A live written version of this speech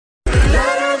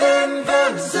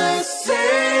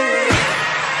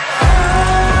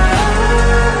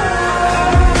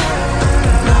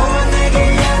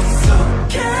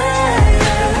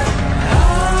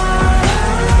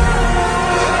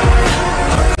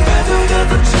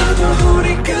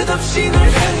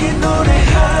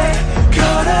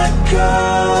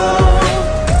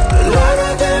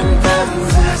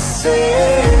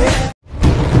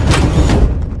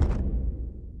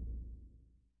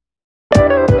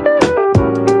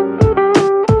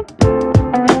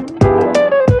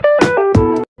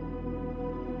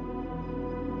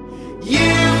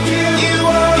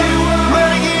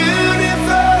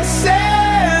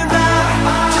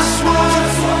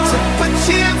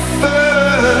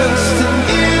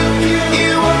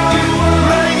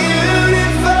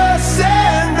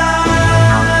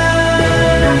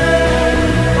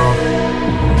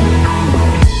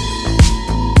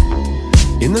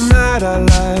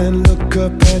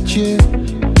at you.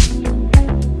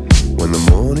 When the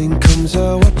morning comes,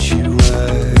 I watch you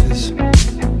rise.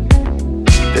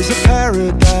 There's a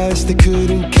paradise they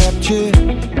couldn't capture,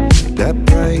 that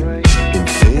bright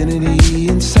infinity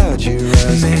inside your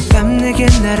eyes. 매일 밤 내게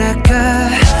날아가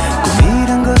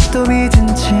꿈이란 것도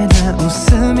잊은 채 나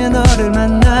웃으며 너를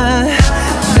만나.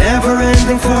 Never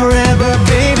ending forever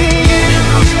baby.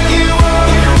 You are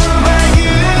my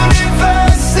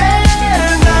universe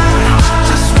and I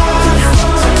just want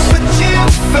to put you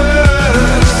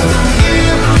first.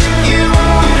 You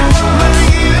are my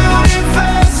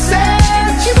universe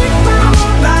and you make my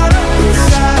world light up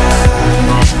inside.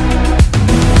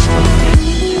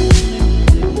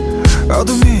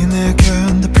 어둠이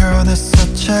내겐 더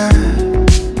변했었지.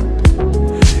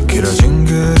 길어진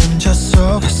그림자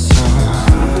속에서.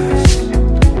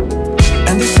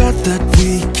 And they said that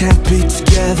we can't be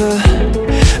together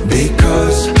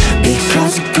because we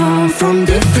come from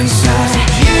different sides.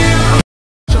 You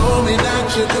told me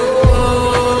that you do.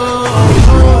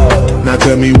 Now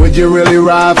tell me, would you really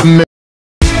ride for me?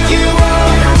 You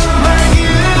are my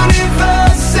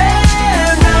universe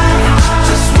and I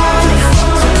just want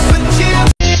to put you.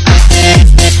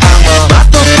 I'm a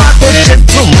motherfucking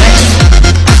gentleman.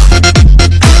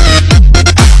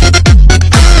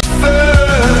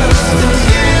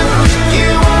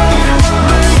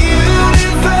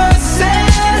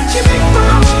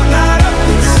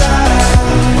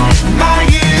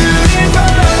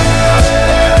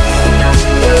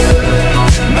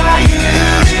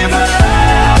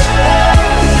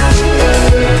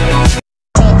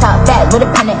 With a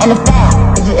pennant and a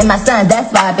foul, it's just in my son.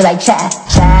 That's why I be like chat,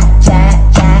 chat, chat,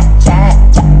 chat, chat,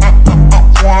 chat,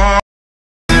 chat.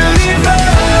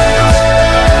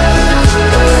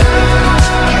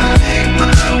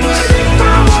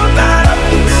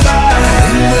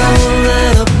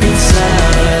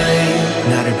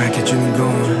 나를 밝혀주는 건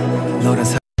너란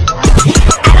사.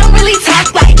 I don't really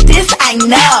talk like this, I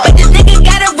know, but this nigga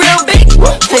got a real big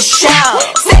for sure.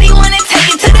 Said he wanna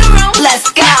take it to the room, let's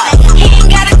go. He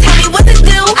ain't gotta tell me what to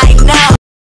do, I know.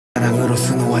 사랑으로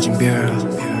수놓아진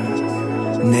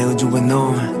별내 우주에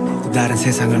넌 또 다른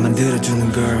세상을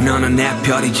만들어주는 girl. 너는 내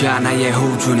별이자 나의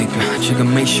호주니까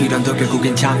지금의 시련도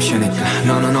결국엔 잠시니까.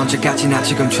 너는 언제까지나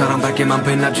지금처럼 밝게만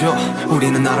빛나줘.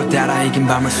 우리는 너로 따라 이긴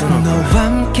밤을 수놓고 너와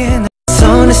함께 나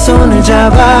손에 손을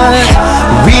잡아.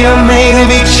 We are made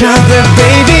of each other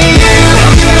baby.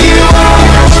 You are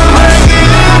my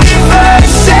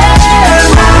universe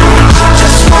and I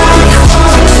just want to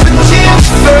put you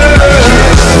first.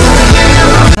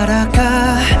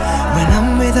 When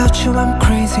I'm without you I'm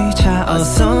crazy. 자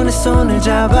어서 내 손을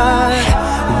잡아.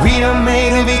 We are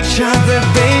made of each other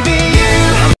baby.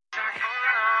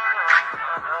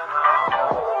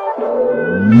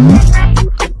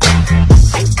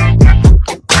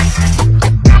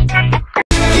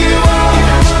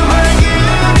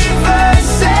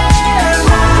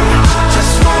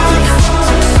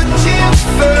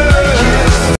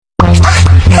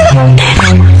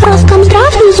 Роском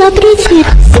здравствуй, запретит.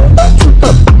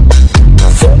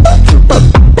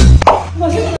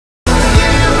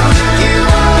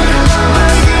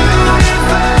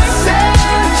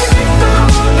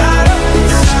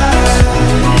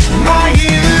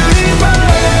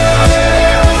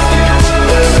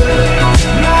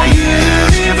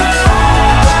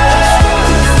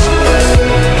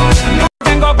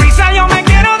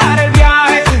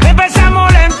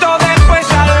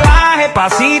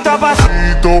 Pasito a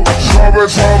pasito, Suave,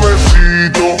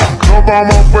 suavecito, nos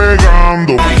vamos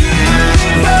pegando.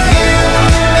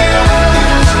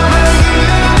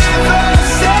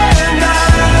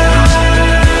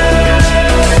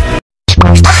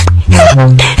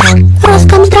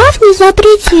 Роском здрав не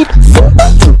запретит.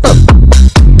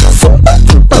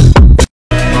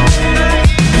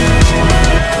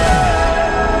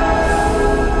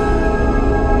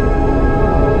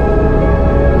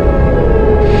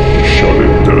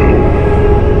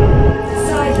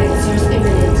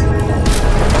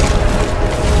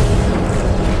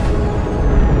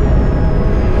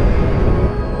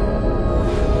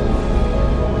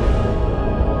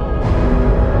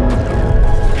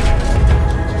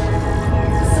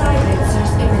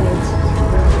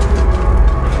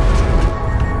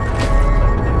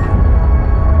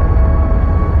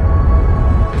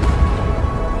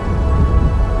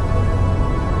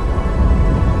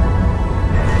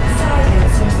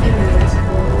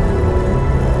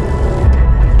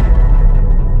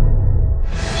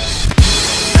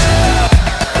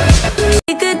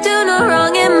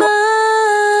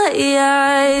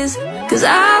 Cause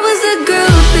I was a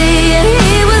groupie and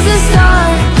he was a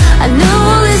star. I knew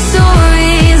all his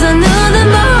stories, I knew them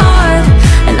by heart.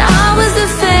 And I was the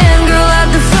fan.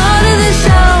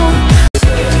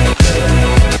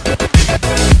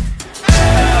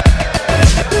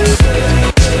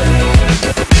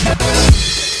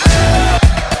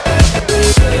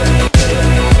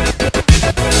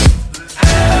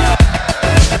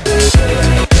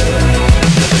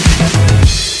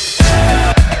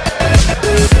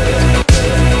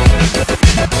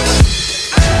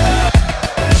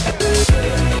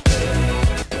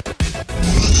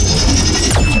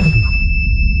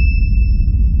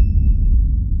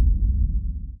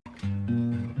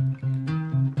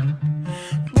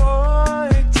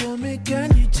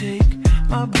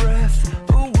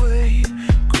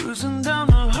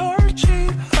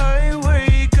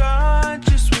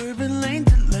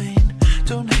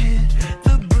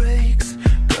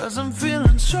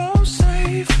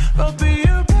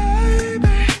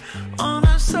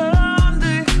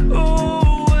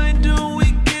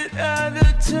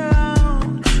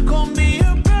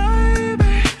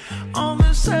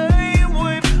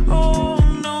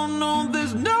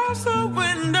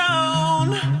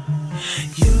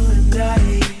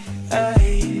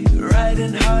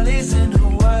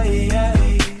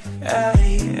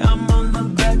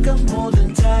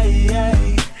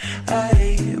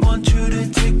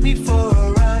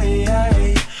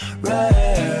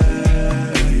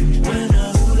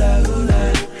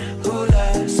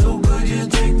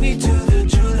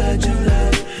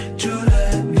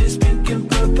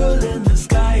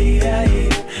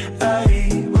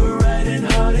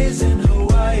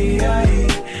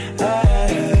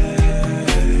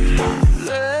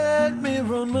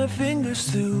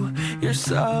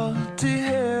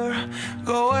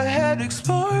 and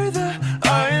explore the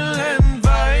island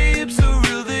vibe, so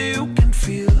real that you can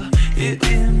feel it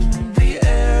in the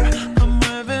air. I'm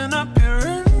revving up your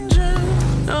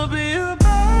engine, I'll be your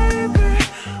baby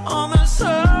on a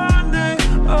Sunday.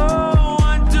 Oh,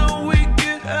 why don't we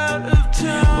get out of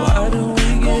town? Why don't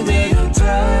we get out of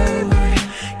town?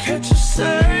 Catch the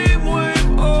same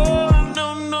wave. Oh,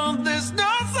 no, there's no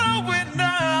slowing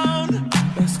down.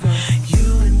 Let's go.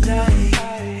 You and I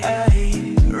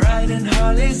riding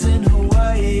harleys in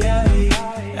Hawaii.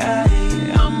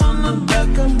 I'm on the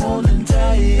back, I'm holding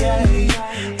tight.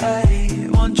 I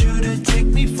want you to take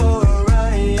me for a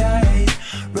ride.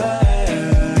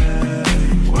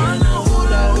 We're in a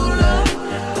hula, hula,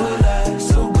 hula.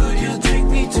 So good you take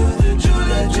me to the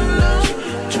Jula, Jula,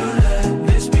 Jula.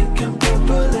 This pink and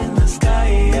purple in the sky.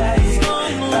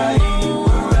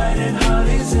 We're riding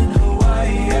harleys in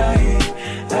Hawaii.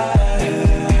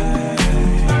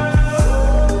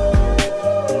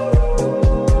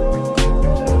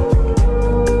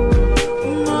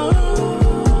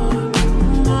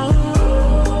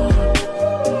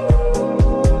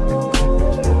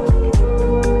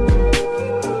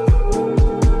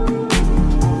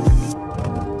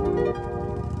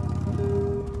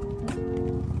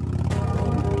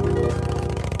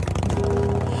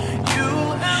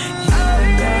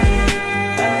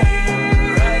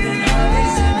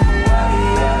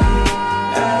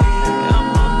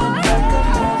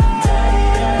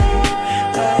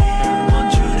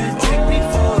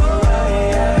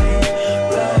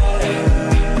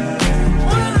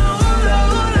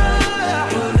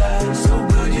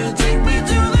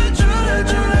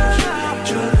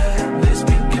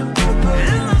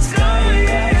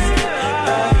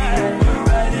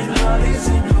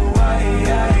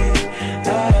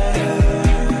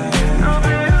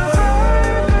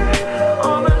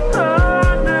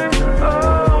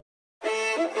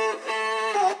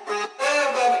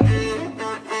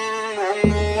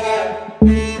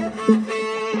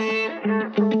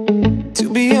 To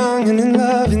be young and in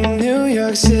love in New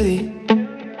York City.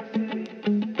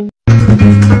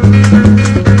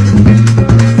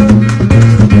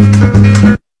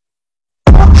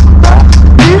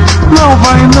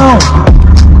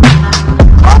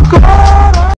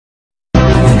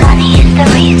 Money is the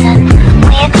reason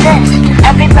we exist.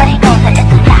 Everybody knows that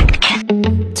it's a fact.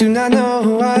 Do not know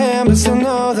who I am, but still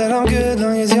know that I'm good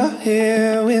long as you're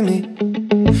here with me.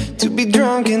 To be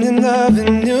drunk and in love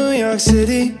in New York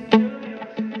City.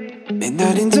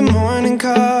 Midnight into morning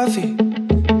coffee,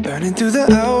 burning through the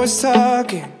hours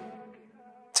talking.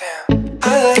 Damn,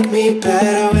 I like me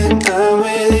better when I'm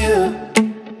with you.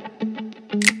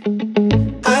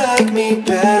 I like me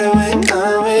better when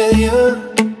I'm with you.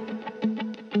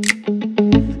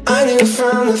 I knew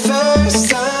from the first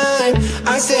time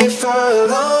I stayed for a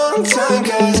long time,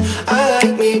 'cause I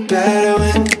like me better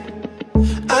when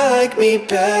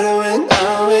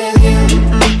I'm with you.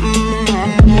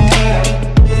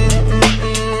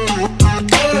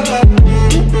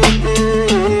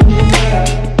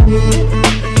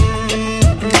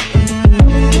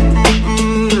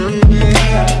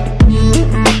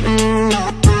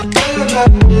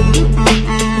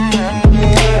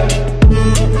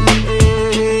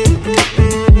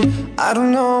 I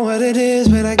don't know what it is,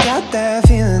 but I got that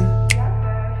feeling.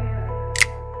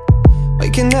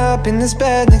 Waking up in this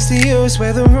bed next to you,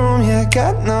 swear the room, yeah,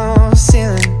 got no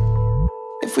ceiling.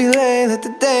 If we lay, let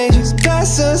the day just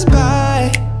pass us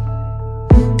by.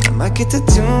 I might get to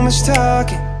too much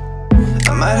talking,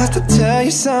 I might have to tell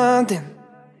you something.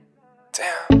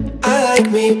 Damn, I like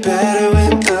me better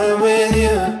when I'm with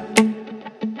you.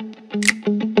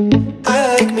 I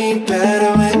like me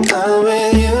better when I'm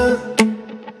with you.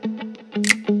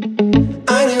 I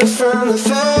knew from the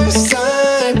first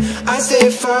time I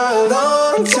stayed for a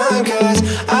long time, 'cause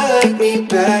I like me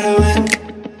better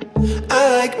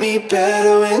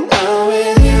when I'm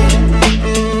with you.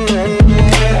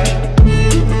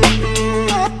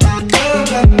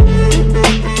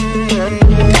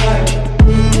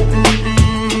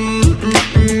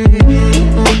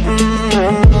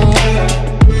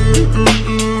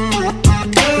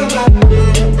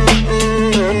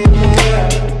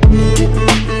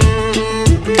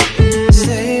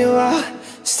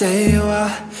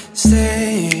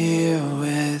 Stay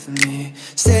with me.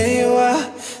 Stay a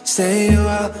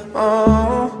while,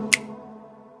 oh.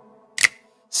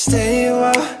 Stay a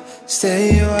while,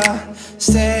 stay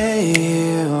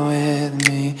with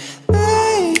me.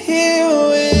 Lay here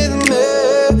with me.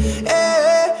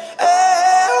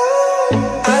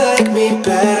 I like me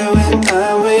better when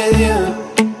I'm with you.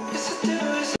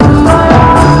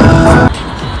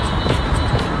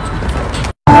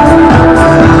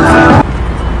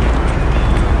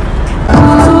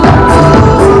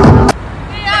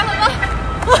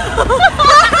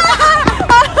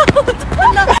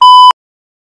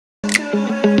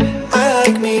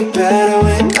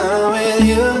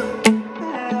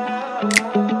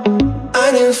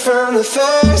 from the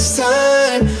first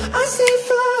time. I stayed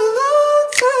for a long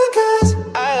time, 'cause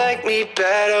I like me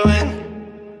better when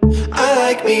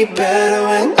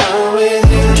I'm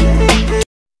with you.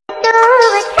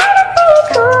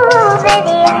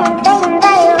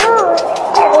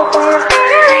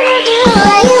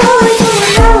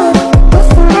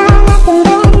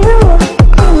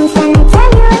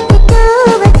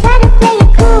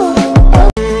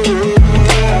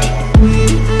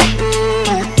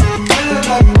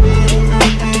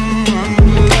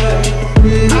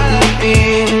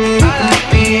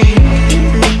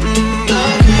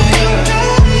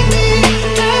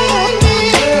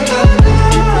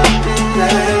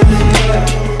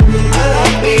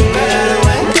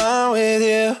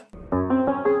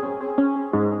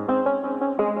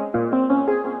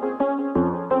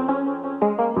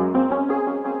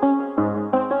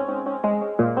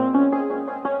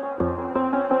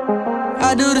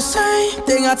 I do the same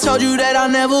thing I told you that I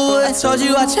never would. I told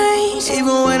you I changed,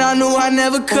 even when I knew I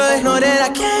never could. Know that I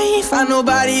can't find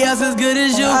nobody else as good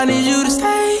as you. I need you to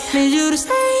stay, need you to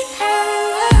stay.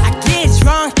 I get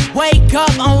drunk, wake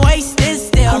up, I'm wasted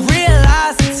still. I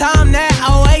realize the time that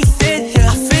I wasted here.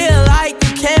 I feel like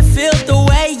you can't feel the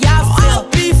way I feel. I'll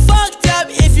be fucked up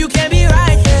if you can't be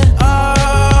right here.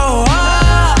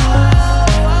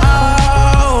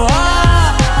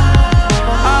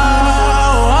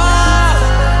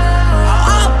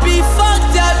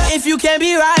 You can't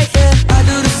be right, yeah. I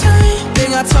do the same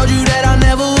thing I told you that I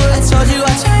never would. I told you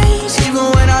I changed, even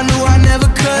when I knew I never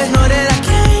could. Know that I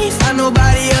can't find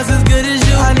nobody else as good as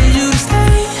you. I need you to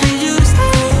stay, need you to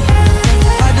stay.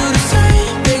 I do the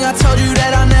same thing I told you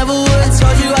that I never would. I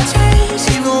told you I changed,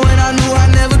 even when I knew I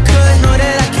never could. Know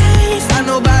that I can't find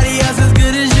nobody else as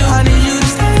good as you. I need you to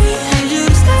stay, need you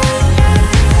to stay.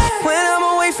 When I'm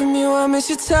away from you, I miss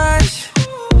your touch.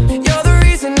 You're the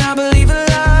reason I believe in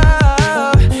love.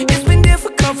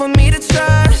 For me to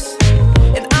trust,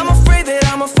 and I'm afraid that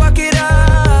I'ma fuck it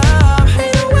up.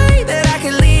 Ain't no way that I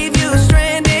can leave you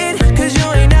stranded, 'cause you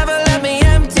ain't never left me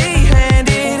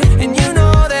empty-handed. And you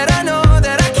know that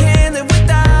I can't live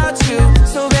without you.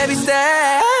 So baby,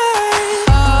 stay.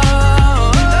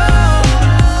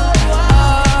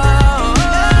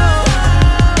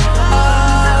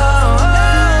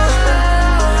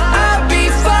 I'd be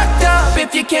fucked up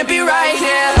if you can't be right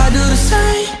here. I do the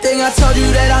same thing I told you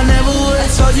that I never would. I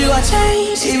told you I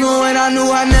changed, even when I knew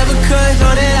I never could.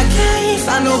 Know that I can't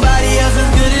find nobody else as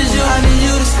good as you. I need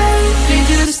you to stay, need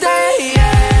you to stay,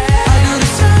 yeah. I do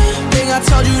the same thing I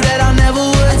told you that I never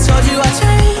would. I told you I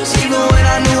changed, even when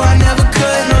I knew I never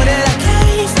could. Know that I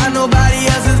can't find nobody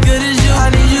else as good as you. I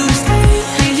need you to stay,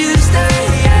 need you to stay,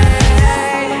 yeah.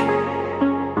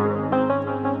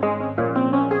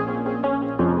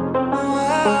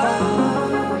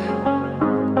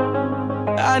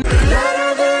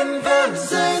 Better than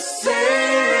verses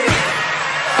say.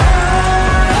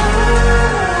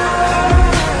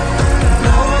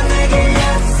 너와 내게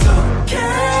약속해.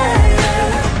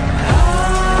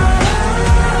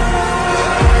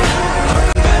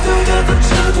 가도 가도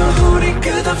쳐도 우리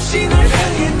끝없이 널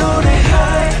향해 노래할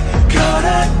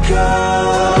거라고.